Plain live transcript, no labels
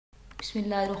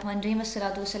Bismillahirrahmanirrahim.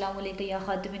 Assalatu wassalamu alayka ya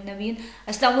khatimin nabiyyin.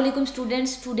 Assalamu alaikum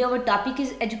students. Today our topic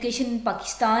is education in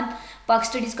Pakistan. पाक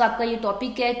studies का आपका ये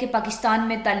topic है कि पाकिस्तान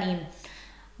में तालीम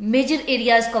मेजर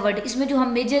एरियाज कवर्ड। इसमें जो हम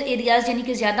मेजर एरियाज यानी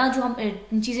कि ज़्यादा जो हम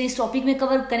चीज़ें इस टॉपिक में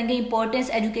कवर करेंगे, इंपॉर्टेंस,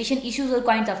 एजुकेशन इश्यूज और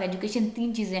काइंड ऑफ एजुकेशन,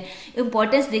 तीन चीज़ें।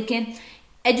 इंपॉर्टेंस देखें,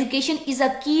 एजुकेशन इज़ अ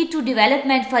की to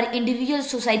development for individual,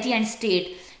 society and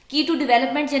state. की टू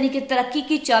डेवलपमेंट यानी कि तरक्की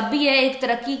की चाबी है, एक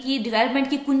तरक्की की डेवलपमेंट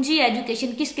की कुंजी है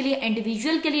एजुकेशन। किसके लिए?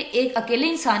 इंडिविजुअल के लिए, एक अकेले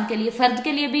इंसान के लिए, फर्द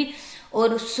के लिए भी,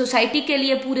 और सोसाइटी के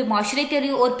लिए, पूरे माशरे के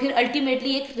लिए, और फिर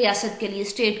अल्टीमेटली एक रियासत के लिए,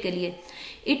 स्टेट के लिए।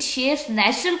 It shapes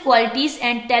natural qualities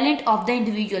and talent of the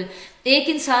individual. एक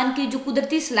इंसान की जो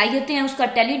कुदरती सलाहियतें हैं, उसका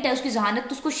टैलेंट है, उसकी जहानत,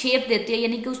 उसको शेप देती है,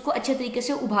 यानी कि उसको अच्छे तरीके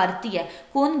से उभारती है।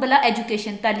 कौन? भला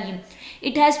एजुकेशन, तालीम।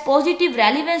 It has positive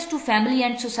relevance to family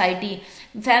and society.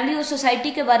 Family और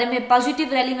सोसाइटी के बारे में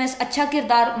पॉजिटिव रेलिवेंस, अच्छा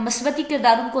किरदार, मस्बती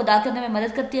किरदार उनको अदा करने में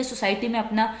मदद करती है सोसाइटी में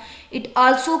अपना। It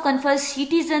also confers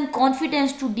citizen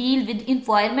confidence to deal with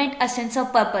environment, a sense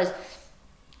of purpose.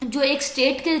 जो एक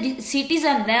स्टेट के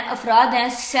सिटीजन हैं, अफराद हैं,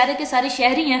 सारे के सारे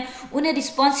शहरी हैं, उन्हें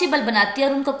रिस्पॉन्सिबल बनाती है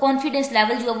और उनका कॉन्फिडेंस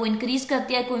लेवल जो है वो इंक्रीज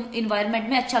करती है, कोई इन्वायरमेंट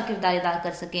में अच्छा किरदार अदा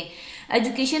कर सकें।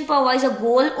 Education provides a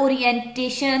goal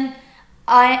orientation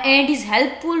and is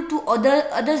helpful to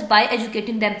others bye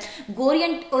educating them. Goal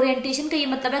orientation का ये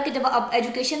मतलब है कि जब आप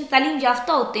एजुकेशन तालीम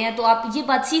याफ्ता होते हैं तो आप ये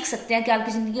बात सीख सकते हैं कि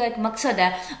आपकी जिंदगी का एक मकसद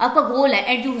है, आपका गोल है,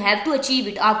 and you have to achieve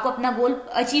it. आपको अपना गोल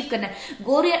अचीव करना है।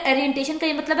 गोल ओरिएंटेशन का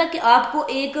ये मतलब है कि आपको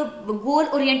एक गोल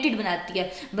ओरिएंटेड बनाती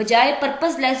है, बजाय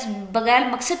पर्पजलेस, बगैर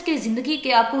मकसद के जिंदगी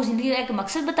के आपको जिंदगी का एक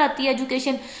मकसद बताती है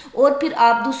एजुकेशन। और फिर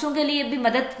आप दूसरों के लिए भी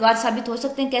मददगार साबित हो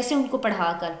सकते हैं, कैसे? उनको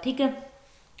पढ़ाकर। ठीक है।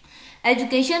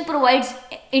 Education provides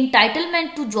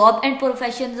entitlement to job and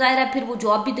profession. जाहिर है फिर वो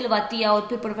जॉब भी दिलवाती है और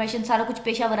फिर प्रोफेशन, सारा कुछ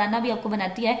पेशा वराना भी आपको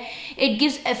बनाती है। It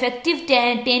gives effective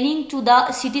training to the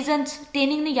citizens.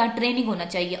 Training नहीं, यहाँ ट्रेनिंग होना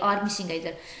चाहिए, आर मिसिंग है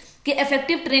इधर। कि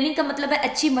इफेक्टिव ट्रेनिंग का मतलब है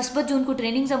अच्छी मस्बत जो उनको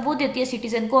ट्रेनिंग है वो देती है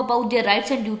सिटीजन को about their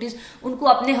rights and duties. उनको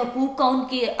अपने हकूक का,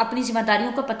 उनकी अपनी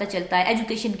जिम्मेदारियों का पता चलता है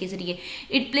एजुकेशन के जरिए।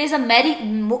 It plays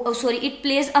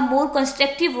a more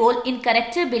constructive role in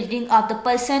character building of the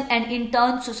person and in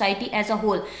turn society as a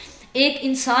whole. एक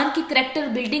इंसान की करैक्टर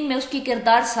बिल्डिंग में, उसकी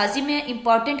किरदार साजी में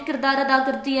इंपॉर्टेंट किरदार अदा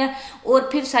करती है, और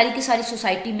फिर सारी की सारी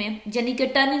सोसाइटी में, यानी कि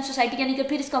टर्न इन सोसाइटी, यानी कि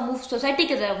फिर इसका मूव सोसाइटी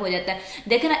की तरफ हो जाता है।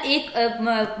 देखे ना,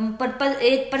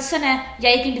 एक पर्सन है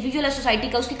या एक इंडिविजुअल है सोसाइटी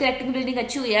का, उसकी करैक्टर बिल्डिंग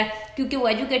अच्छी हुई है क्योंकि वो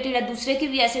एजुकेटेड है, दूसरे की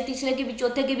भी ऐसे, तीसरे की भी,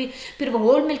 चौथे की भी, फिर वो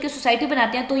होल मिलकर सोसाइटी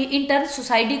बनाते हैं, तो ये इन टर्न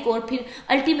सोसाइटी को और फिर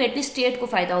अल्टीमेटली स्टेट को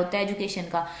फायदा होता है एजुकेशन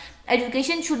का।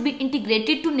 Education should be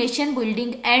integrated to nation building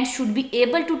and should be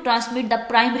able to transmit the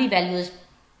primary values.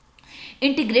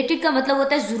 Integrated का मतलब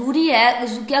होता है जरूरी है,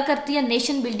 क्या करती है?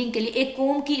 नेशन बिल्डिंग के लिए, एक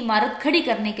कौम की इमारत खड़ी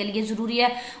करने के लिए जरूरी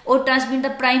है। और transmit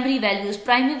the primary values.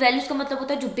 Primary values का मतलब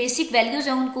होता है जो बेसिक वैल्यूज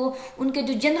है उनको, उनके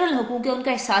जो जनरल हकूक है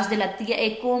उनका एहसास दिलाती है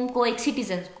एक कौम को, एक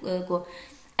सिटीजन को।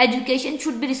 Education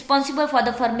should be responsible for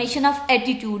the formation of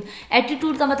attitude.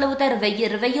 Attitude का मतलब होता है रवैये।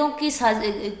 रवैयों की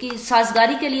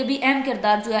साजगारी के लिए भी अहम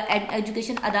किरदार जो है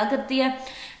एजुकेशन अदा करती है।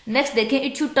 नेक्स्ट देखें,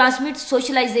 it should transmit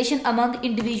socialisation among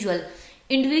individual.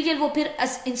 Individual वो फिर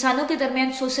इंसानों के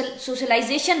दरमियान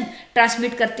सोशलाइजेशन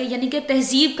ट्रांसमिट करती है, यानी कि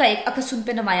तहजीब का एक अक्स उन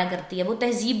पे नुमाया करती है, वो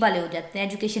तहजीब वाले हो जाते हैं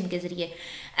एजुकेशन के जरिए।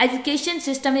 Education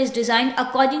system is design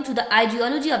according to the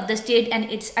ideology of the state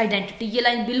and it's identity. ये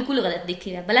लाइन बिल्कुल गलत दिखी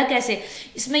है, भला कैसे?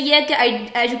 इसमें यह है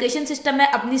कि एजुकेशन सिस्टम है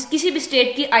अपनी किसी भी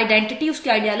स्टेट की आइडेंटिटी, उसकी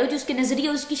आइडियोलॉजी, उसके नजरिए,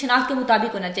 उसकी शनाख्त के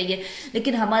मुताबिक होना चाहिए।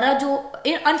 लेकिन हमारा जो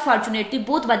अनफॉर्चुनेटली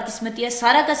बहुत बदकिस्मती है,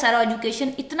 सारा का सारा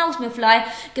एजुकेशन इतना उसमें फ्ला है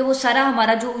कि वो सारा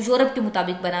हमारा जो यूरोप के मुताबिक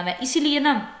बना हुआ है। इसीलिए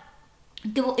ना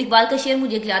कि वो इकबाल का शेर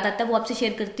मुझे याद आता है, वो आपसे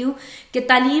शेयर करती हूँ कि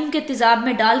तालीम के तेजाब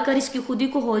में डालकर इसकी खुदी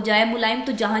को हो जाए मुलायम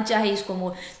तो जहां चाहे इसको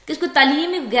मोड़। कि इसको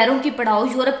तालीम गैरों की पढ़ाओ,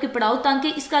 यूरोप की पढ़ाओ,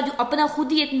 ताकि इसका जो अपना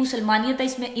खुद ही एक मुसलमानियत है,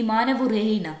 इसमें ईमान है, वो रहे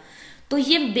ही ना। तो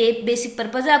ये बेसिक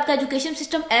पर्पज है आपका एजुकेशन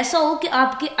सिस्टम ऐसा हो कि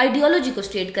आपकी आइडियोलॉजी को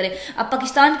स्टेट करे। अब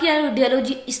पाकिस्तान की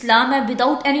आइडियोलॉजी इस्लाम है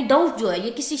विदाउट एनी डाउट, जो है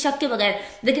ये किसी शक के बगैर।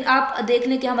 लेकिन आप देख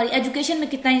लें कि हमारी एजुकेशन में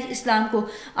कितना इस्लाम को,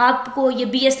 आपको ये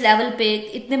BS लेवल पे,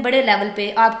 इतने बड़े लेवल पे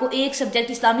आपको एक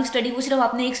सब्जेक्ट इस्लामिक स्टडी वो सिर्फ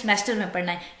आपने एक सेमेस्टर में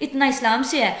पढ़ना है, इतना इस्लाम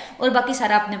से है, और बाकी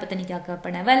सारा आपने पता नहीं क्या क्या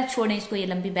पढ़ना है। वेल छोड़ें इसको, ये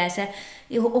लंबी बहस है।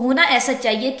 ये होना ऐसा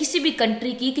चाहिए किसी भी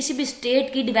कंट्री की, किसी भी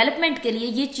स्टेट की डेवलपमेंट के लिए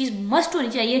ये चीज़ मस्ट होनी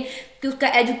चाहिए कि उसका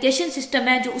एजुकेशन सिस्टम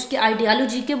है जो उसके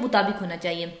आइडियोलॉजी के मुताबिक होना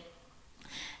चाहिए।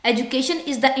 Education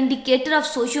is the indicator of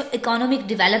socio economic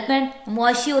development.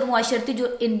 मुआशी और मुआशरती जो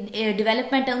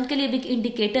डेवलपमेंट है उनके लिए भी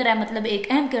इंडिकेटर है, मतलब एक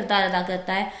अहम किरदार अदा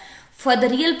करता है। For the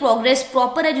real progress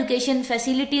proper education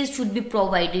facilities should be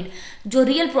provided. जो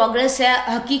रियल प्रोग्रेस है,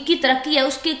 हकीकी तरक्की है,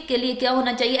 उसके के लिए क्या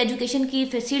होना चाहिए, एजुकेशन की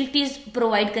फैसिलिटीज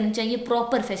प्रोवाइड करनी चाहिए,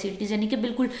 प्रॉपर फैसिलिटीज यानी कि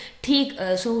बिल्कुल ठीक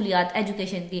सहूलियात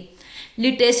एजुकेशन की।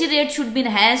 Literacy rate should be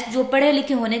enhanced, जो पढ़े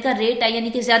लिखे होने का रेट है यानी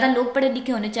कि ज्यादा लोग पढ़े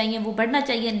लिखे होने चाहिए, वो बढ़ना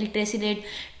चाहिए literacy rate.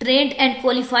 Trend and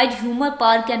qualified human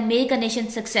power can make a nation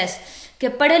success, कि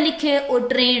पढ़े लिखे और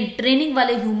ट्रेनिंग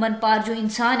वाले ह्यूमन पावर जो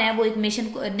इंसान है वो एक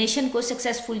नेशन को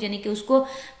सक्सेसफुल यानी कि उसको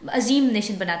अजीम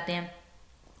नेशन बनाते हैं।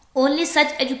 Only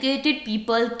such educated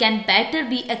people can better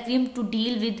be equipped to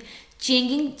deal with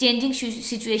changing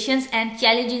situations and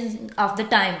challenges of the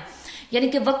time, यानी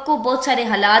कि वक्त को बहुत सारे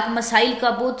हालात मसाइल का,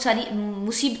 बहुत सारी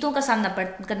मुसीबतों का सामना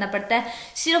करना पड़ता है।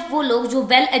 सिर्फ वो लोग जो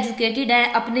वेल एजुकेटेड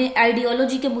हैं, अपने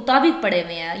आइडियोलॉजी के मुताबिक पढ़े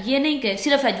हुए हैं, ये नहीं कि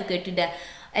सिर्फ एजुकेटेड है,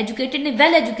 एजुकेटेड नहीं,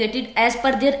 well educated as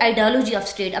per there ideology of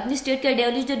state, अपनी स्टेट के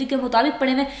आइडियोलॉजी के मुताबिक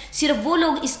पढ़े हुए, सिर्फ वो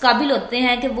लोग इस काबिल होते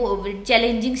हैं कि वो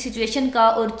चैलेंजिंग सिचुएशन का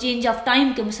और चेंज ऑफ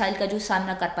टाइम के मसाइल का जो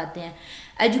सामना कर पाते हैं।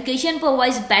 Education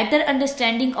provides better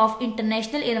understanding of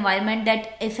international environment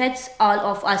that effects all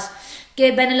of us,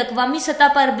 के बैन अवी सतह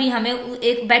पर भी हमें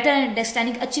एक बेटर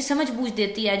अंडरस्टैंडिंग, अच्छी समझ बूझ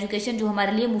देती है एजुकेशन, जो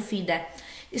हमारे लिए मुफीद है।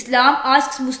 इस्लाम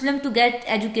asks Muslim to get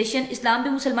education, इस्लाम भी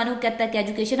मुसलमानों को कहता है कि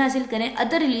एजुकेशन हासिल करें।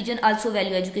 Other religion also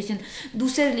value education,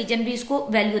 दूसरे रिलीजन भी इसको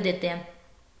वैल्यू देते हैं।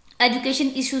 एजुकेशन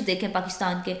इश्यूज देखें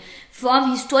पाकिस्तान के, from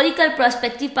historical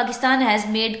perspective Pakistan has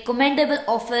made commendable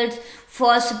offers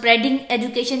for spreading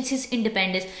education since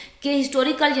independence, के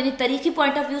हिस्टोरिकल यानी तारीखी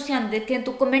पॉइंट ऑफ व्यू से हम देखें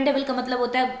तो कमेंडेबल का मतलब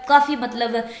होता है काफ़ी,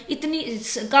 मतलब इतनी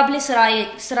काबिल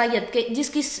सरायत के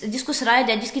जिसको सराहा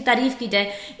जाए, जिसकी तारीफ की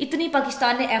जाए, इतनी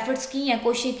पाकिस्तान ने एफर्ट्स की हैं,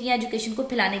 कोशिशें की हैं एजुकेशन को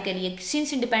फैलाने के लिए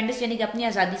सिंस इंडिपेंडेंस यानी कि अपनी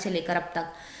आज़ादी से लेकर अब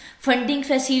तक। Funding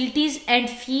facilities and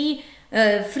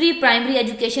free primary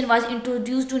education was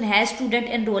introduced to enhance student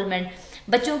enrolment,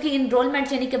 बच्चों की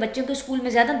इनरोलमेंट यानी कि बच्चों के स्कूल में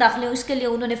ज़्यादा दाखिले हो, इसके लिए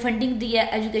उन्होंने फंडिंग दी है,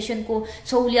 एजुकेशन को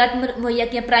सहूलियात मुहैया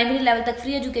किया, प्राइमरी लेवल तक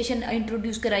फ्री एजुकेशन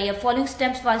इंट्रोड्यूस कराई है। Following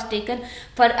steps was taken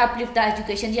for uplift the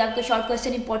education, ये आपका शॉर्ट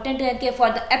क्वेश्चन इंपॉर्टेंट है कि for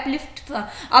the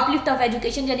uplift of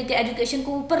education यानी कि एजुकेशन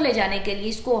को ऊपर ले जाने के लिए,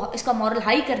 इसका मॉरल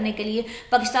हाई करने के लिए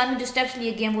पाकिस्तान में जो स्टेप्स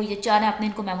लिए गए हैं वो ये 4 है, आपने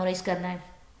इनको मेमोराइज करना है।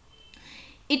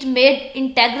 It made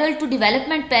integral to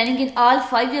development planning in all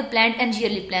 5-year plan and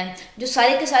yearly plan, जो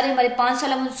सारे के सारे हमारे 5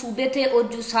 साल मनसूबे थे और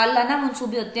जो सालाना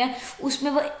मनसूबे होते हैं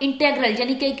उसमें वो इंटेग्रल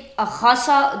यानी कि एक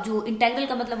खासा, जो इंटेग्रल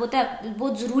का मतलब होता है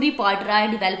बहुत ज़रूरी पार्ट रहा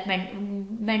है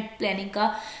डेवलपमेंट प्लानिंग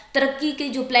का। तरक्की की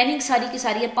जो प्लानिंग सारी की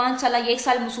सारी है 5 साल या 1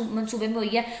 साल मनसूबे में हुई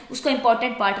है, उसका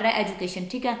इंपॉर्टेंट पार्ट रहा है एजुकेशन,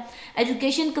 ठीक है।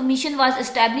 Education commission was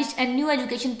established and new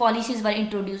education policies were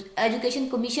introduce, education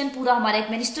commission पूरा हमारा एक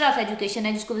मिनिस्टर ऑफ एजुकेशन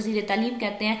है जिसको वजीर तालीम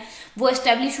कहते हैं, वो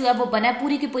एस्टैब्लिश हुआ, वो बना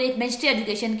पूरी की पूरी एक मिनिस्ट्री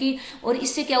एजुकेशन की, और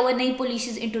इससे क्या हुआ, नई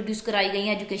पॉलिसीज इंट्रोड्यूस कराई गई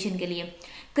हैं एजुकेशन के लिए।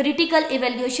 Critical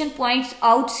evaluation points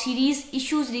out serious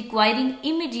issues requiring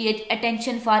immediate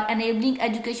attention for enabling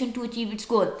education to achieve its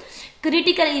goal.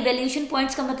 Critical evaluation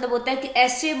points का मतलब होता है कि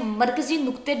ऐसे मरकजी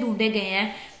नुक्ते ढूंढे गए हैं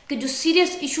कि जो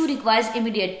सीरियस इशू रिक्वायर्स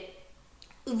इमीडिएट,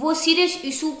 वो सीरियस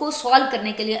इशू को सॉल्व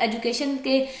करने के लिए एजुकेशन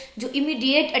के जो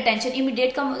इमीडिएट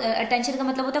अटेंशन का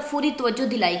मतलब होता है फौरी तवज्जो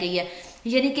दिलाई गई है,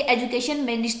 यानी कि एजुकेशन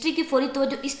मिनिस्ट्री की फौरी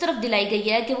तवज्जो इस तरफ दिलाई गई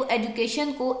है कि वो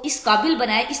एजुकेशन को इस काबिल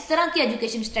बनाए, इस तरह की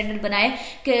एजुकेशन स्टैंडर्ड बनाए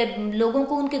कि लोगों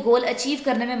को उनके गोल अचीव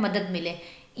करने में मदद मिले।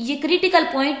 ये क्रिटिकल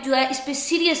पॉइंट जो है इस पे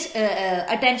सीरियस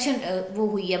अटेंशन वो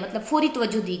हुई है, मतलब फौरी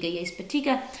तवज्जो दी गई है इस पे, ठीक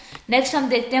है। नेक्स्ट हम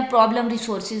देखते हैं प्रॉब्लम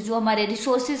रिसोर्सेज, जो हमारे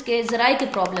रिसोर्सेज के जराए के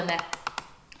प्रॉब्लम है।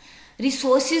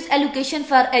 Resources allocation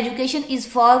for education is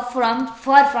for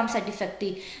from satisfactory.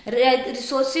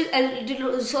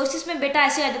 Resources में बेटा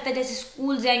ऐसे आ जाता है जैसे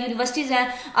स्कूल्स हैं, यूनिवर्सिटीज़ हैं,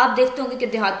 आप देखते होंगे कि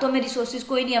देहातों में रिसोर्सेज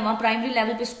कोई नहीं है, वहाँ प्राइमरी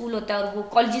लेवल पे स्कूल होता है और वो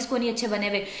कॉलेजेस को नहीं अच्छे बने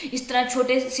हुए। इस तरह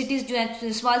छोटे सिटीज़ जो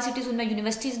हैं, स्मॉल सिटीज़, उनमें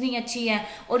यूनिवर्सिटीज़ नहीं अच्छी हैं,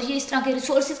 और ये इस तरह के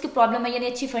रिसोर्सेज की प्रॉब्लम है, यानी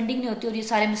अच्छी फंडिंग नहीं होती, और ये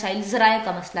सारे मसाइल ज़राए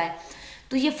का मसला है।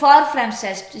 तो ये फार फ्रॉम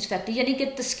सेटिस्फैक्टरी यानी कि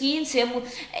तस्कीन से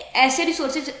ऐसे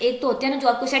रिसोर्सेज एक तो होते हैं ना जो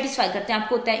आपको सेटिस्फाई करते हैं,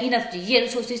 आपको होता है इनफ जी ये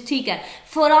रिसोर्सेज ठीक है,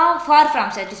 फार फ्रॉम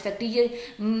सेटिस्फैक्टरी ये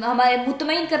हमारे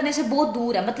मुतमईन करने से बहुत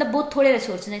दूर है, मतलब बहुत थोड़े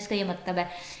रिसोर्सेज हैं, इसका ये मतलब है।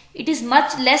 It is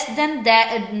much less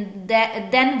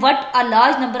than what a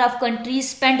large number of countries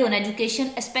spend on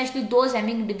education specially those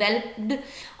having developed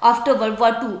after world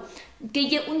war 2, कि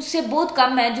ये उनसे बहुत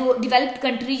कम है जो डेवलप्ड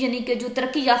कंट्री यानी कि जो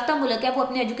तरक्की याफ्ता मुल्क है वो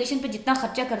अपने एजुकेशन पे जितना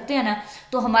खर्चा करते हैं ना,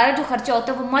 तो हमारा जो खर्चा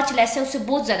होता है वो मच लेस है, उससे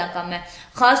बहुत ज़्यादा कम है,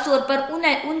 ख़ास तौर पर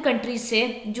उन कंट्रीज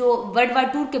से जो वर्ल्ड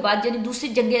वार 2 के बाद यानी दूसरी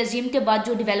जंग अजीम के बाद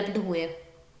जो डेवलप्ड हुए,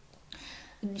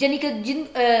 यानी कि जिन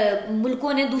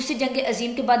मुल्कों ने दूसरी जंग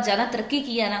अजीम के बाद ज़्यादा तरक्की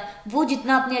की है ना, वो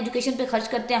जितना अपने एजुकेशन पे खर्च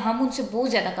करते हैं हम उनसे बहुत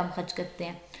ज़्यादा कम खर्च करते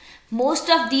हैं। Most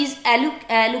of these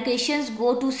allocations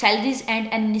go to salaries and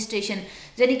administration,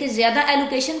 यानी कि ज्यादा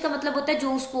एलोकेशन का मतलब होता है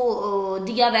जो उसको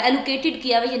दिया हुआ, एलोकेटेड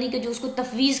किया हुआ, यानी कि जो उसको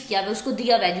तफवीज किया हुआ, उसको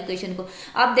दिया हुआ एजुकेशन को।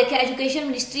 आप देखें एजुकेशन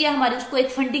मिनिस्ट्री है हमारी, उसको एक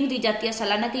फंडिंग दी जाती है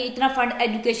सालाना कि इतना फंड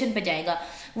एजुकेशन पे जाएगा,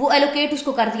 वो एलोकेट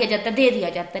उसको कर दिया जाता है, दे दिया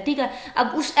जाता है, ठीक है।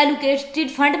 अब उस एलोकेटेड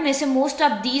फंड में से मोस्ट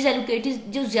ऑफ दीज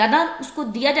एलोकेटेड जो ज्यादा उसको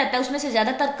दिया जाता है उसमें से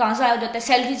ज्यादातर कहाँ से आया जाता है,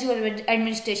 सैलरीज और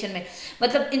एडमिनिस्ट्रेशन में,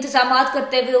 मतलब इंतजाम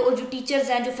करते हुए, और जो टीचर्स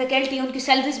हैं जो फैकल्टी है उनकी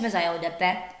सैलरीज में जाया हो जाता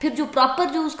है। फिर जो प्रॉपर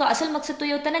जो उसका असल मकसद तो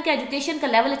ये होता है ना कि एजुकेशन का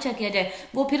लेवल अच्छा किया जाए,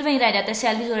 वो फिर वहीं रह जाता है,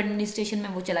 सैलरीज और एडमिनिस्ट्रेशन में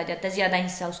वो चला जाता है ज्यादा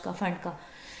हिस्सा उसका फंड का।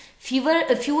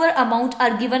 fewer amount are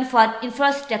given for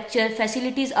infrastructure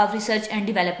facilities of research and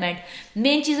development।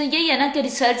 Main चीजें यही है ना कि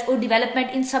रिसर्च और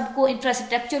डेवलपमेंट इन सबको,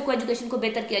 इंफ्रास्ट्रक्चर को, एजुकेशन को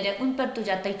बेहतर किया जाए, उन पर तो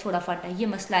जाता ही थोड़ा फंड है। ये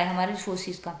मसला है हमारे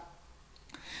रिसोर्सेज का।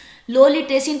 लो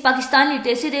literacy in Pakistan,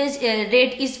 literacy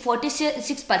rate is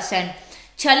 46%,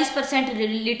 46%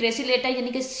 literacy rate है,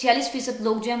 यानी कि 46%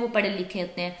 लोग जो हैं वो पढ़े लिखे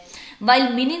होते हैं।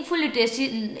 While meaningful literacy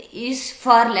is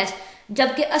far less,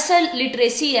 जबकि असल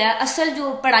लिटरेसी है, असल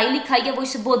जो पढ़ाई लिखाई है वो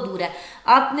इससे बहुत दूर है।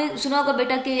 आपने सुना होगा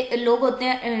बेटा कि लोग होते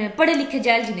हैं पढ़े लिखे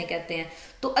जाहिल जिन्हें कहते हैं,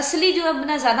 तो असली जो है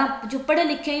ना ज्यादा जो पढ़े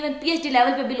लिखे, इवन पीएचडी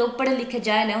लेवल पे भी लोग पढ़े लिखे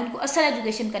जाहिल हैं, उनको असल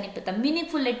एजुकेशन का नहीं पता।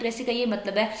 मीनिंगफुल लिटरेसी का ये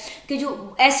मतलब है कि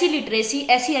जो ऐसी लिटरेसी,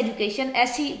 ऐसी एजुकेशन,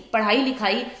 ऐसी पढ़ाई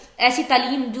लिखाई, ऐसी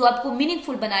तालीम जो आपको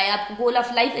मीनिंगफुल बनाए, आपको गोल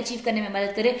ऑफ लाइफ अचीव करने में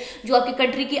मदद करे, जो आपकी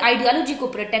कंट्री की आइडियोलॉजी को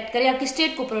प्रोटेक्ट करे, आपकी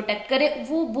स्टेट को प्रोटेक्ट करे,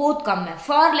 वो बहुत कम है।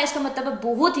 फार लेस का मतलब है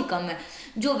बहुत ही कम है।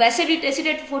 जो वैसे लिटरेसी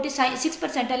रेट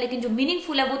 46% है, लेकिन जो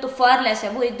मीनिंगफुल है वो तो फार लेस है,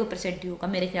 वो 1-2% ही होगा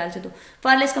मेरे ख्याल से। तो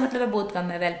फार लेस का मतलब है बहुत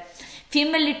कम है। Well,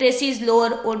 female literacy is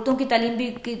lower, औरतों की तालीम भी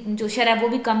की जो शरह वो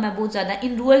भी कम है, बहुत ज्यादा।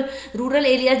 In rural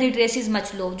areas literacy is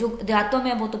much लो, जो देहातों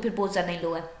में है वो तो फिर बहुत ज्यादा ही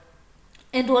लो है।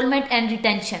 एनरोलमेंट एंड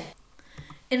रिटेंशन,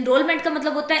 एनरोलमेंट का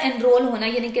मतलब होता है एनरोल होना,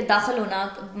 यानी कि दाखिल होना,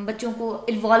 बच्चों को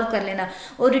इन्वॉल्व कर लेना,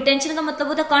 और रिटेंशन का मतलब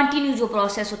होता है कंटिन्यू जो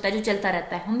प्रोसेस होता है जो चलता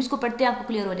रहता है। हम इसको पढ़ते हैं, आपको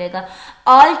क्लियर हो जाएगा।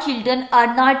 All children are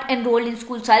not enrolled in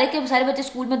school, सारे के सारे बच्चे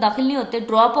स्कूल में दाखिल नहीं होते।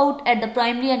 Drop out at the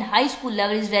primary and high school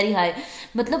level is very high,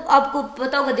 मतलब आपको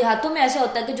पता होगा देहातों में ऐसा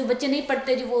होता है कि जो बच्चे नहीं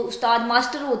पढ़ते, जो वो उस्ताद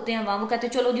मास्टर होते हैं वहाँ, वो कहते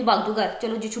हैं चलो जी भाग दो घर,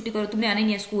 चलो जी छुट्टी करो, तुम्हें आना ही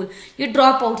नहीं है स्कूल। ये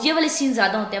ड्रॉप आउट, ये वाले सीन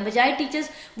ज्यादा होते हैं। बजाय टीचर्स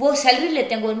वो सैलरी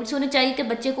लेते हैं गवर्नमेंट से, उन्हें चाहिए कि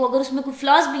बच्चे को अगर उसमें कोई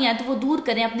फ्लॉज भी हैं तो वो दूर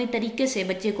करें अपने तरीके से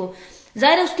बच्चे को।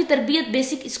 जाहिर है उसकी तरबियत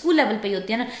बेसिक स्कूल लेवल पे ही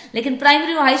होती है ना, लेकिन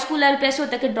प्राइमरी और हाई स्कूल लेवल पे ऐसे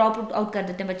होता है कि ड्रॉप आउट कर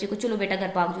देते हैं बच्चे को, चलो बेटा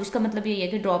घर भाग जाओ। इसका मतलब यही है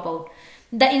कि drop out.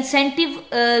 The incentive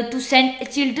to send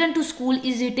children to school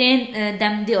is retain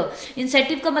them there,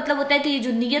 incentive का मतलब होता है कि ये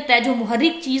जो नियत है, जो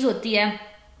मुहर्रिक चीज होती है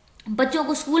बच्चों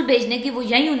को स्कूल भेजने की, वो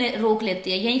यहीं उन्हें रोक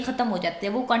लेती है, यहीं खत्म हो जाती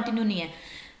है, वो कंटिन्यू नहीं है।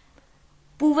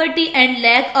 Poverty and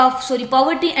lack of,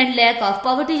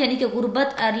 poverty यानी कि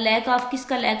गुर्बत, और लैक ऑफ,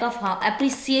 किसका लैक ऑफ, हाँ,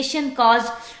 एप्रिसिएशन काज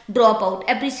ड्रॉप आउट।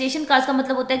 एप्रिसिएशन काज का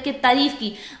मतलब होता है कि तारीफ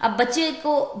की। अब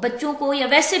बच्चों को या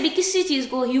वैसे भी किसी चीज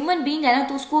को, ह्यूमन बीइंग है ना,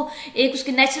 तो उसको एक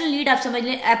उसकी नेचुरल नीड आप समझ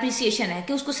लें एप्रिसिएशन है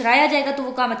कि उसको सराहा जाएगा तो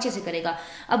वो काम अच्छे से करेगा।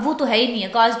 अब वो तो है ही नहीं है,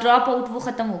 काज ड्रॉप आउट वो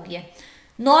खत्म हो गया।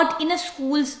 Not in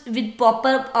schools with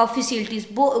proper facilities,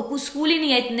 वो स्कूल ही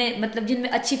नहीं है इतने, मतलब जिनमें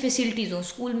अच्छी फैसिलिटीज हो,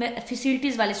 स्कूल में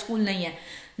फैसिलिटीज वाले स्कूल नहीं है।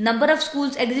 Number of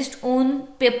schools exist on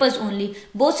papers only,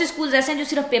 बहुत से स्कूल्स ऐसे हैं जो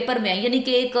सिर्फ पेपर में है, यानी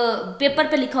कि एक पेपर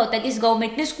पे लिखा होता है कि इस गांव में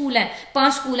इतने स्कूल हैं,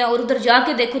 5 स्कूल हैं, और उधर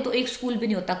जाके देखो तो एक स्कूल भी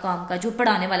नहीं होता काम का जो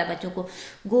पढ़ाने वाला बच्चों को।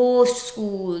 गोस्ट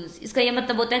स्कूल्स, इसका ये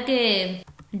मतलब होता है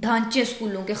कि ढांचे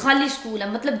स्कूलों के, खाली स्कूल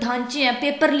है, मतलब ढांचे हैं,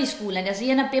 पेपरली स्कूल हैं, जैसे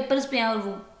ये ना पेपर्स पे हैं और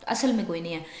वो असल में कोई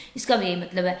नहीं है, इसका भी यही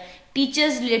मतलब है।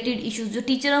 टीचर्स रिलेटेड इश्यूज, जो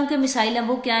टीचरों के मिसाइल हैं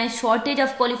वो क्या है? Shortage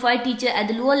of qualified teacher at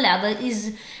the lower level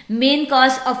is main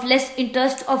cause of less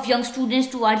interest of young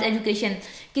students towards education,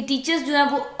 कि टीचर्स जो है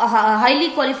वो हाईली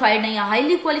क्वालिफाइड नहीं है।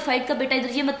 हाईली क्वालिफाइड का बेटा इधर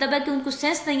ये मतलब है कि उनको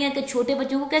सेंस नहीं है कि छोटे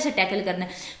बच्चों को कैसे टैकल करना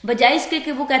है, बजाय इसके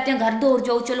कि वो कहते हैं घर दौड़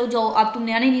जाओ, चलो जाओ, आप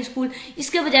तुमने आना ही नहीं स्कूल।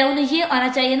 इसके बजाय उन्हें ये आना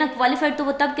चाहिए ना, क्वालिफाइड तो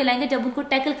वो तब कहलाएंगे जब उनको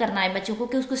टैकल करना है बच्चों को,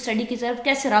 कि उसको स्टडी की तरफ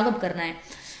कैसे रागब करना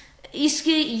है।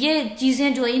 इसकी ये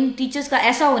चीजें जो इन टीचर्स का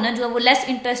ऐसा होना जो है वो less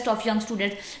interest of young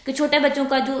students, कि छोटे बच्चों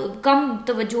का जो कम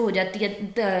तवज्जो हो जाती है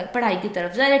पढ़ाई की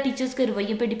तरफ, ज़्यादा टीचर्स के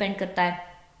रवैये पे डिपेंड करता है।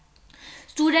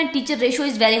 Student teacher ratio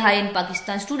is very high in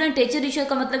Pakistan, student teacher ratio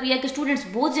का मतलब यह है कि स्टूडेंट्स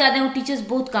बहुत ज्यादा हैं और टीचर्स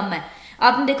बहुत कम है।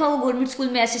 आपने देखा होगा गवर्नमेंट स्कूल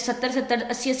में ऐसे 70-70,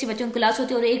 80-80 बच्चों की क्लास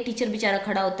होती है और एक टीचर बेचारा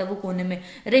खड़ा होता है वो कोने में।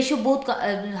 रेशियो बहुत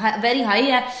वेरी हाई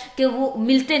है कि वो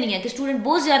मिलते नहीं है, कि स्टूडेंट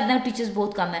बहुत ज्यादा है टीचर्स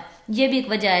बहुत कम है। ये भी एक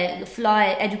वजह है, फ्लॉ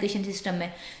है एजुकेशन सिस्टम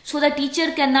में। So the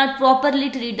teacher can not properly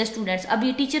treat the students. अब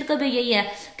ये टीचर का भी यही है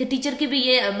कि टीचर की भी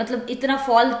ये मतलब इतना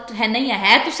फॉल्ट है, नहीं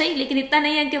है तो सही, लेकिन इतना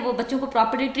नहीं है कि वो बच्चों को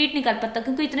प्रॉपरली ट्रीट नहीं कर पाता,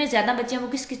 क्योंकि इतने ज्यादा बच्चे हैं, वो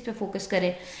किस किस पे फोकस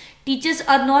करे। Teachers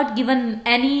are not given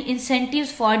any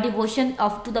incentives for devotion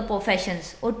of to the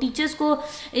professions. और टीचर्स को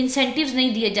इंसेंटिव्स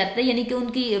नहीं दिए जाते, यानी कि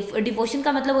उनकी डिवोशन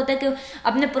का मतलब होता है कि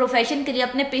अपने प्रोफेशन के लिए,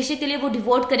 अपने पेशे के लिए वो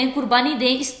डिवोट करें, कुर्बानी दें।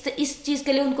 इस चीज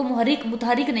के लिए उनको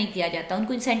मुतहरिक नहीं किया जाता,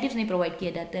 उनको इंसेंटिव्स नहीं प्रोवाइड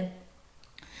किए जाते।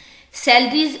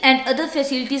 Salaries and other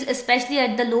facilities specially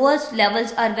at the lower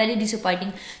levels are very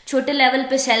disappointing. छोटे लेवल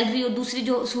पे सैलरी और दूसरी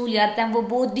जो सहूलियात हैं वो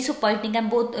बहुत डिसअपॉइंटिंग है,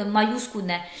 बहुत मायूस कुन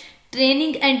है।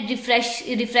 Training and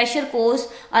refresher course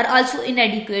are also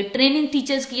इनएडिक्वेट। Training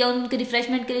teachers की या उनके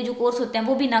रिफ्रेशमेंट के लिए जो कोर्स होते हैं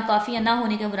वो भी नाकाफी या ना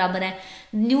होने के बराबर है।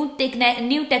 New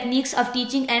techniques of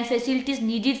teaching and facilities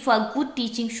needed for good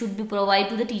teaching should be provide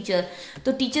to the teacher.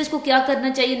 तो टीचर्स को क्या करना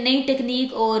चाहिए, नई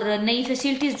टेक्निक और नई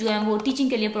फैसिलिटीज जो है वो टीचिंग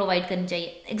के लिए प्रोवाइड करनी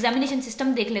चाहिए। एग्जामिनेशन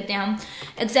सिस्टम देख लेते हैं हम।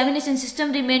 Examination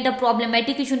system remained a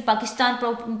problematic issue in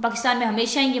Pakistan में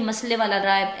हमेशा ही ये मसले वाला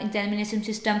रहा है एग्जामिनेशन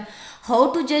सिस्टम।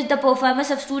 हाउ टू जज the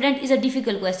performance of student is a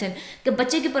difficult question. कि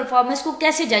बच्चे की परफॉर्मेंस को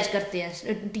कैसे जज करते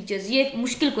हैं टीचर्स, ये एक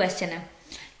मुश्किल क्वेश्चन है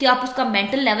कि आप उसका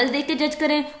मेंटल लेवल देख के जज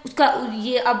करें, उसका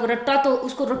ये अब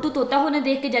उसको रट्टू तोता होने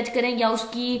देख के जज करें, या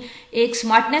उसकी एक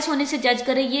स्मार्टनेस होने से जज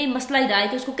करें। ये मसला ही रहा है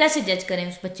कि उसको कैसे जज करें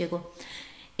उस बच्चे को।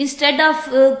 Instead of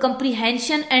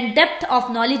comprehension and depth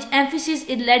of knowledge emphasis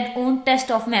is laid on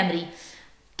test of memory.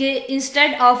 कि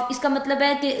इंस्टेड ऑफ, इसका मतलब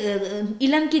है कि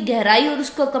इल्म की गहराई और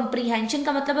उसको कंप्रीहेंशन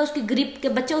का मतलब है उसकी ग्रिप, के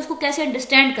बच्चा उसको कैसे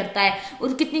अंडरस्टैंड करता है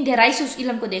और कितनी गहराई से उस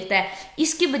इल्म को देखता है।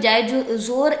 इसकी बजाय जो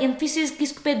जोर एम्फेसिस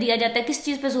किस पे दिया जाता है, किस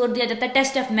चीज पे जोर दिया जाता है,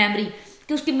 टेस्ट ऑफ मेमोरी,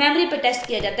 कि उसकी मेमोरी पे टेस्ट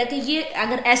किया जाता है कि ये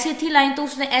अगर ऐसे थी लाइन तो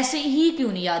उसने ऐसे ही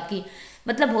क्यों नहीं याद की।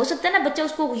 मतलब हो सकता है ना बच्चा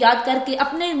उसको याद करके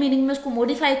अपने मीनिंग में उसको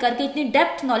मॉडिफाई करके इतनी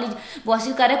डेप्थ नॉलेज वो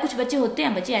हासिल कर रहा है। कुछ बच्चे होते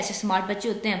हैं, बच्चे ऐसे स्मार्ट बच्चे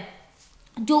होते हैं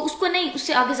जो उसको नहीं,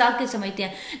 उससे आगे जाके समझते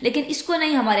हैं, लेकिन इसको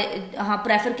नहीं हमारे यहाँ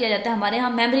प्रेफर किया जाता है। हमारे यहाँ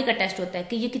मेमोरी का टेस्ट होता है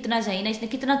कि ये कितना सही ना, इसने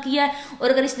कितना किया है, और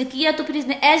अगर इसने किया तो फिर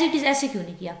इसने एज इट इज ऐसे क्यों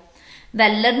नहीं किया।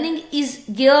 Well learning is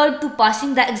geared to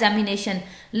passing the examination.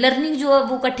 Learning जो है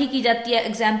वो इकट्ठी की जाती है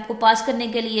एग्जाम को पास करने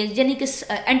के लिए, यानी कि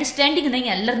अंडरस्टैंडिंग नहीं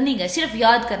है, लर्निंग है, सिर्फ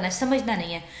याद करना है, समझना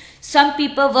नहीं है। Some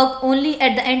people work only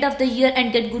at the end of the year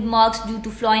and get good marks due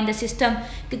to flaw in the system.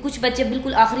 कि कुछ बच्चे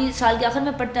बिल्कुल आखिरी साल के आखिर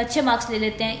में पढ़ते हैं, अच्छे मार्क्स ले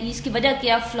लेते हैं, इसकी वजह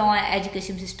क्या, फ्लॉ है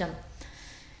education system.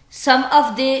 Some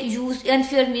of they use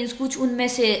unfair means, कुछ उनमें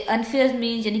से अनफेयर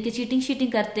मीन्स यानी कि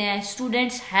चीटिंग करते हैं।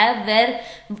 Students have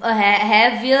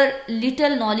where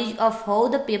little knowledge of how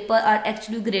the paper are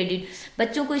actually graded.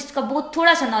 बच्चों को इसका बहुत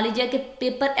थोड़ा सा नॉलेज है कि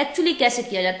पेपर एक्चुअली कैसे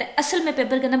किया जाता है, असल में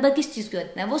पेपर के नंबर किस चीज़ के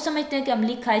होते हैं। वो समझते हैं कि हम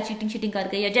लिखा है चीटिंग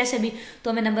करके या जैसे भी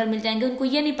तो हमें नंबर मिल जाएंगे। उनको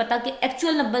ये नहीं पता कि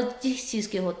एक्चुअल नंबर किस चीज़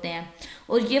के होते हैं,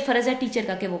 और ये फ़र्ज़ है टीचर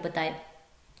का कि वो बताए।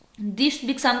 This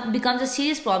becomes a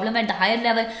serious problem at the higher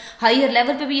level. Higher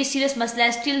level पे भी ये serious मसला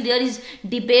है. Still there is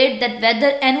debate that whether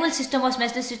annual system or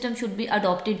semester system should be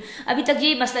adopted. अभी तक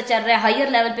यही मसला चल रहा है हायर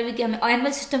लेवल पे भी कि हमें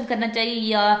annual system करना चाहिए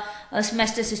या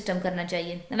सेमेस्टर सिस्टम करना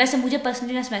चाहिए। वैसे मुझे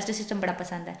पर्सनली ना सेमेस्टर सिस्टम बड़ा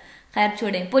पसंद है, खैर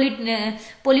छोड़ें।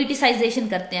 पॉलिटिसाइजेशन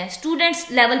करते हैं, स्टूडेंट्स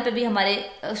लेवल पे भी हमारे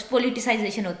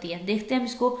पॉलिटिसाइजेशन होती है। देखते हैं हम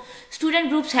इसको। Student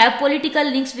groups have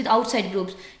political links with outside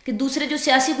groups, कि दूसरे जो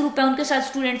सियासी ग्रुप है उनके साथ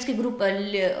स्टूडेंट्स के ग्रुप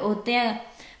होते हैं।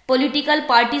 पॉलिटिकल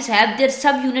पार्टीज हैव देयर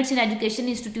सब यूनिट्स इन एजुकेशन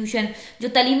इंस्टीट्यूशन, जो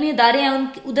तालीमी इदारे हैं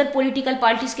उनके उधर पॉलिटिकल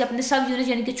पार्टीज के अपने सब यूनिट्स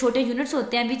यानी कि छोटे यूनिट्स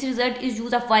होते हैं। Which result is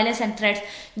use of violence and threats,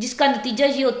 जिसका नतीजा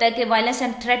ये होता है कि वायलेंस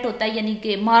एंड थ्रेट होता है, यानी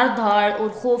कि मार धाड़ और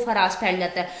खौफ हरास फैल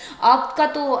जाता है। आपका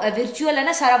तो वर्चुअल है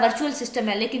ना, सारा वर्चुअल सिस्टम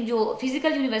है, लेकिन जो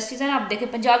फिजिकल यूनिवर्सिटीज है ना, आप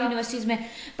देखें पंजाब यूनिवर्सिटीज में,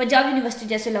 पंजाब यूनिवर्सिटी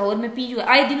जैसे लाहौर में PU है,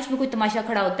 आए दिन उसमें कोई तमाशा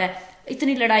खड़ा होता है,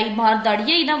 इतनी लड़ाई मार दाड़,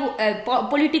 यही ना वो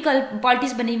पॉलिटिकल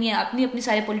पार्टीज बनी हुई हैं, अपनी अपनी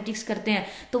सारे पॉलिटिक्स करते हैं,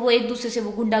 तो वो एक दूसरे से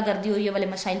वो गुंडागर्दी और ये वाले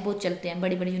मसाइल बहुत चलते हैं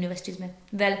बड़ी बड़ी यूनिवर्सिटीज में।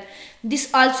 Well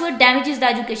this also damages the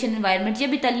education environment, ये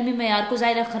भी तालीमी मेयार को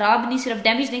ज़ाहिर खराब नहीं सिर्फ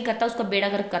डैमेज नहीं करता, उसका बेड़ा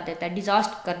गर्क कर देता है,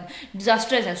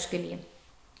 डिजास्टर्स है उसके लिए।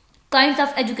 काइंड्स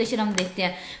ऑफ एजुकेशन हम देखते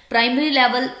हैं। प्राइमरी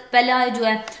लेवल पहला जो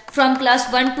है from class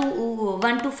 1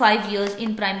 to 5 years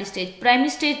in primary stage. Primary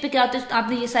stage पे क्या होता है,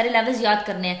 आपने ये सारे लेवल्स याद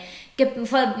करने हैं कि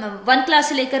 1 क्लास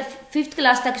से लेकर 5th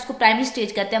क्लास तक इसको प्राइमरी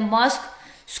स्टेज कहते हैं। Mask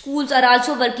schools are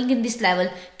also working in this level,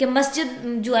 कि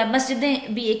मस्जिद जो है,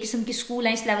 मस्जिदें भी एक किस्म की स्कूल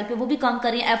हैं इस लेवल पे, वो भी काम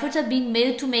कर रही हैं। Efforts are being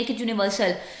made to make it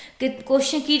universal, कि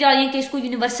कोशिशें की जा रही हैं कि इसको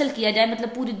यूनिवर्सल किया जाए, मतलब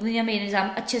पूरी दुनिया में ये निज़ाम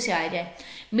अच्छे से आया जाए।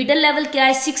 मिडिल लेवल क्या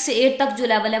है, 6 से 8 तक जो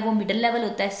लेवल है वो मिडिल लेवल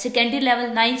होता है। सेकेंडरी लेवल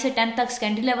 9 से 10 तक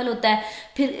सेकेंडरी लेवल होता है।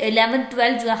 फिर 11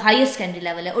 12 जो है हायर सेकेंडरी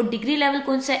लेवल है। और डिग्री लेवल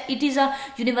कौन सा है, it is a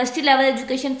university level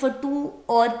education for 2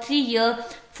 और 3 year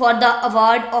for the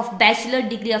award of bachelor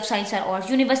degree of science और आर्ट्स।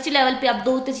 यूनिवर्सिटी लेवल पे आप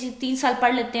 2 से 3 साल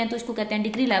पढ़ लेते हैं तो इसको कहते हैं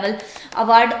डिग्री लेवल।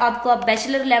 अवार्ड आपको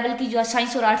बैचलर लेवल की जो है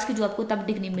साइंस और आर्ट्स की जो आपको तब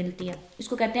डिग्री मिलती है,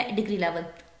 इसको कहते हैं डिग्री लेवल।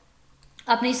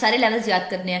 आपने ये सारे लेवल्स याद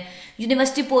करने हैं।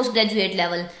 University post graduate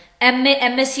level, MA,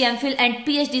 MSc, MPhil and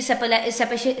PhD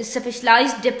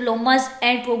specialized diplomas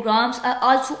and programs are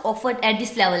also offered at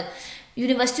this level।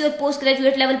 University और पोस्ट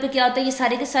ग्रेजुएट लेवल पे क्या होता है, ये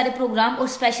सारे के सारे प्रोग्राम और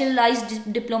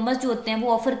स्पेशलाइज्ड डिप्लोमास जो होते हैं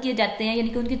वो ऑफर किए जाते हैं, यानी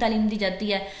कि उनकी तालीम दी जाती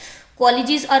है।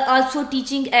 Colleges are also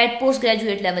teaching eight post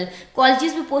graduate level.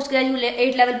 Colleges भी पोस्ट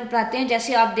ग्रेजुएट लेवल पे पढ़ाते हैं।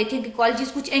 जैसे आप देखें कि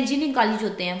कॉलेजेस कुछ इंजीनियरिंग कॉलेज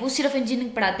होते हैं वो सिर्फ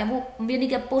इंजीनियरिंग पढ़ाते हैं, वो यानी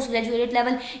कि पोस्ट ग्रेजुएट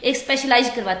लेवल एक स्पेशलाइज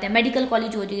करवाते हैं। मेडिकल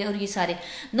कॉलेज हो जाए और ये सारे।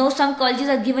 Know some colleges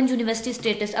are given university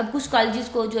status. अब कुछ कॉलेजेस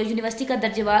को जो यूनिवर्सिटी का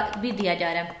दर्जा भी दिया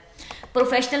जा रहा है।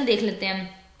 प्रोफेशनल देख लेते हैं।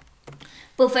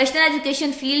 Professional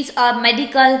education fields are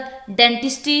medical,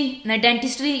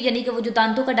 dentistry यानी कि वो जो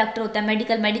दांतों का डॉक्टर होता है,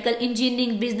 medical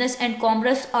engineering, business and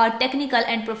commerce और टेक्निकल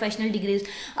एंड प्रोफेशनल डिग्रीज।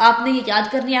 आपने ये याद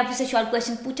करनी है, आपसे शॉर्ट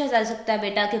क्वेश्चन पूछा जा सकता है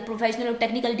बेटा कि प्रोफेशनल और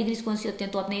टेक्निकल डिग्रीज कौन सी होती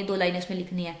हैं, तो आपने ये 2 लाइनें इसमें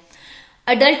लिखनी है।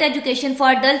 Adult education for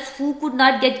adults who could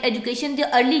not get education the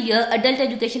early year, adult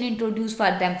education introduced for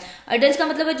them। adults का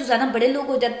मतलब है जो ज्यादा बड़े लोग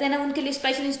हो जाते हैं ना, उनके लिए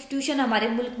स्पेशल इंस्टीट्यूशन हमारे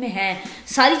मुल्क में है।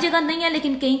 सारी जगह नहीं है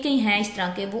लेकिन कहीं कहीं हैं इस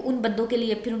तरह के। वो उन बंदों के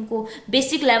लिए फिर उनको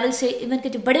बेसिक लेवल से, इवन के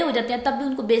जो बड़े हो जाते हैं तब भी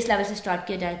उनको बेस लेवल से स्टार्ट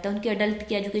किया जाता है, उनकी अडल्ट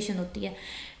की एजुकेशन होती है।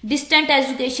 डिस्टेंस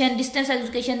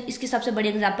एजुकेशन इसकी सबसे बड़ी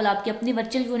एग्जांपल आपकी अपनी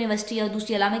वर्चुअल यूनिवर्सिटी है और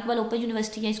दूसरी अलामा इकबाल ओपन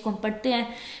यूनिवर्सिटी है, इसको हम पढ़ते हैं।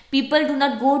 People do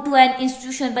not go to an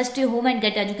institution but stay home and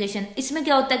get education. इसमें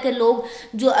क्या होता है कि लोग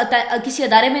जो किसी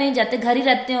अदारे में नहीं जाते, घर ही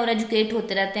रहते हैं और एजुकेट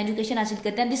होते रहते हैं, एजुकेशन हासिल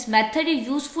करते हैं। This method is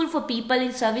useful for people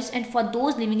in service and for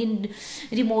those living in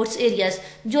remote areas.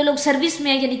 जो लोग सर्विस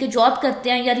में यानी कि जॉब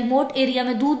करते हैं या रिमोट एरिया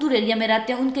में, दूर दूर एरिया में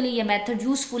रहते हैं, उनके लिए यह मेथड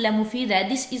यूजफुल है, मुफीद है।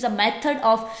 This is a method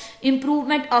of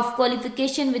improvement of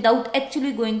qualification without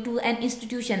actually going to an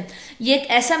institution. ये एक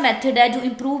ऐसा मेथड है जो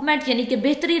इम्प्रूवमेंट यानी कि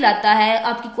बेहतरी लाता है,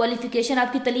 आपकी क्वालिफिकेशन,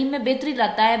 आपकी तालीम में बेहतरी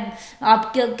लाता है,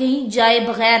 आप कहीं जाए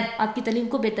बगैर आपकी तालीम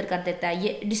को बेहतर कर देता है।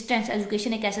 ये डिस्टेंस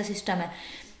एजुकेशन एक ऐसा सिस्टम है।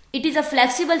 It is a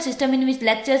flexible system in which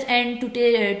lectures and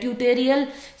tutorial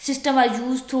system are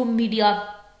use through media.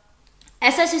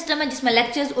 ऐसा सिस्टम है जिसमें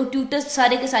लेक्चर्स और ट्यूटर्स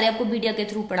सारे के सारे आपको मीडिया के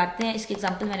थ्रू पढ़ाते हैं। इसकी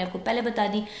एग्जांपल मैंने आपको पहले बता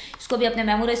दी, इसको भी आपने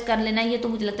मेमोराइज कर लेना है, ये तो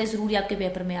मुझे लगता है जरूरी आपके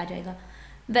पेपर में आ जाएगा।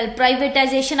 Well,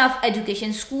 privatisation of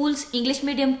education, schools, English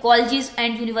medium colleges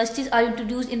and universities are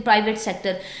introduce in private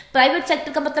sector. Private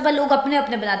sector का मतलब है लोग अपने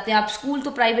अपने बनाते हैं। आप स्कूल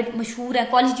तो प्राइवेट मशहूर है,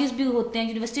 कॉलेजेस भी होते हैं,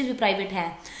 यूनिवर्सिटीज भी प्राइवेट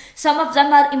हैं। सम of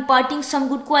them are imparting some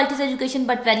good qualities education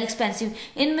but very expensive.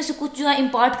 इनमें से कुछ जो है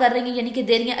इम्पार्ट कर रही हैं यानी कि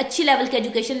दे रही हैं अच्छी लेवल की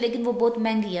एजुकेशन, लेकिन वो बहुत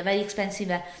महंगी है, वेरी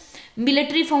एक्सपेंसिव है।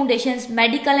 Military foundations,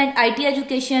 medical and IT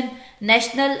education,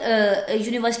 national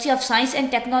university of science and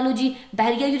technology,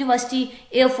 Bahria university,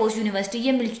 air force university,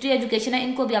 ये मिलिट्री एजुकेशन है,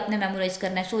 इनको भी आपने मेमोराइज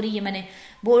करना है। सॉरी ये मैंने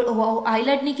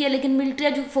हाईलाइट नहीं किया, लेकिन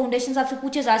मिलिट्री फाउंडेशन आपसे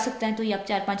पूछे जा सकते हैं तो ये आप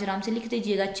 4-5 आराम से लिख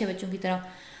दीजिएगा अच्छे बच्चों की तरह।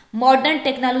 Modern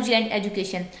technology and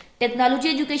education, technology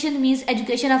education means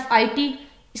education of IT।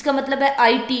 इसका मतलब है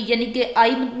IT यानी कि I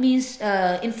means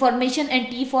information and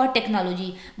T for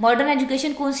technology. Modern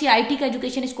education कौन सी, IT का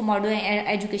एजुकेशन, इसको मॉडर्न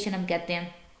एजुकेशन हम कहते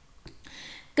हैं।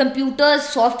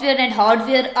 Computers, software and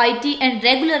hardware, IT and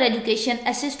regular education,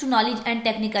 access to knowledge and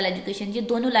technical education, ये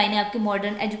दोनों लाइनें आपके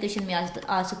मॉडर्न एजुकेशन में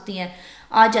आ सकती हैं,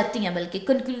 आ जाती हैं बल्कि।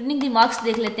 कंक्लूडिंग रिमार्क्स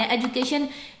देख लेते हैं। Education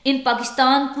in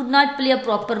Pakistan could not play a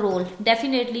proper role.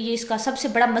 Definitely ये इसका सबसे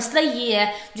बड़ा मसला ये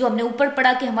है जो हमने ऊपर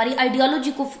पढ़ा कि हमारी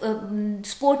आइडियोलॉजी को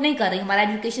सपोर्ट नहीं कर रही। हमारा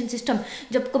एजुकेशन सिस्टम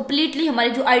जब कम्प्लीटली हमारी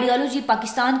जो आइडियोलॉजी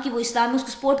पाकिस्तान की वो इस्लाम में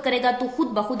उसको सपोर्ट करेगा तो खुद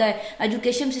ब खुद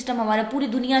एजुकेशन सिस्टम हमारा पूरी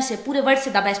दुनिया से, पूरे वर्ल्ड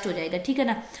से द बेस्ट हो जाएगा, ठीक है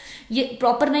ना। ये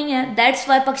प्रॉपर नहीं है। That's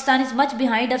why Pakistan is much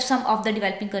behind of some of the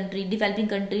developing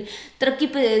country.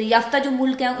 तरक्की याफ्ता जो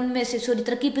मुल्क हैं उनमें से,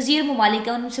 तरक्की पजीर ममालिक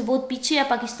हैं उनसे बहुत पीछे है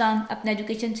पाकिस्तान अपने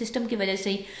एजुकेशन सिस्टम की वजह से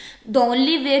ही। The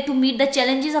only way to meet the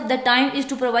challenges of the time is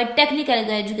to provide technical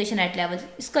education at level.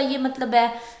 इसका ये मतलब है,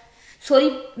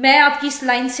 सॉरी मैं आपकी इस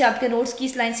लाइन से, आपके नोट्स की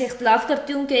इस लाइन से इख्तलाफ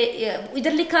करती हूँ कि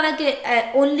इधर लिखा हुआ है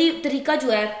कि ओनली तरीका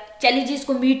जो है चैलेंजेस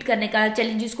को मीट करने का,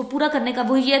 चैलेंजेस को पूरा करने का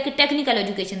वो ये है कि टेक्निकल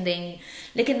एजुकेशन देंगे।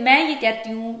 लेकिन मैं ये कहती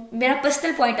हूँ, मेरा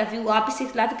पर्सनल पॉइंट ऑफ व्यू, आप इससे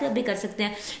इख्तलाफ भी कर सकते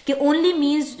हैं कि ओनली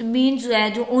मीन्स जो है,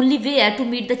 जो ओनली वे है टू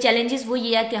मीट द चैलेंजेस वो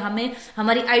ये है कि हमें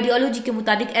हमारी आइडियोलॉजी के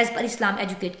मुताबिक एज पर इस्लाम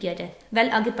एजुकेट किया जाए। वेल,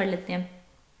 आगे पढ़ लेते हैं।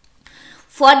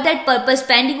 For that purpose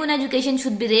spending on education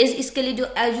should be raise, इसके लिए जो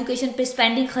एजुकेशन पे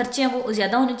स्पेंडिंग खर्चे हैं वो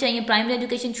ज़्यादा होने चाहिए। Primary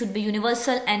education should be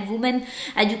universal and women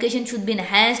education should be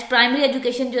enhanced, primary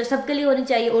education जो सबके लिए होनी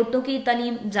चाहिए, औरतों की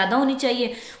तालीम ज़्यादा होनी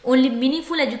चाहिए। Only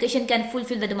meaningful education can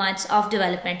fulfil the demands of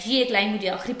development, ये एक लाइन मुझे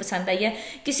आखिरी पसंद आई है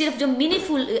कि सिर्फ जो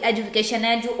मीनिंगफुल एजुकेशन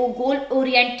है, जो गोल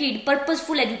ओरिएंटेड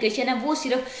पर्पसफुल एजुकेशन है, वो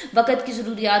सिर्फ वक्त की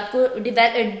ज़रूरियात को,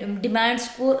 डिमांड्स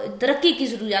को, तरक्की की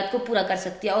ज़रूरियात को पूरा कर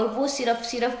सकती है, और वो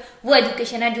सिर्फ वो एजुकेशन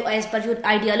है जो एज पर जो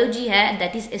आइडियोलॉजी है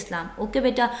दैट इज़ इस्लाम। ओके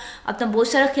बेटा, अब तुम बहुत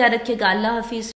सारा ख्याल रखिएगा। अल्लाह हाफिज़।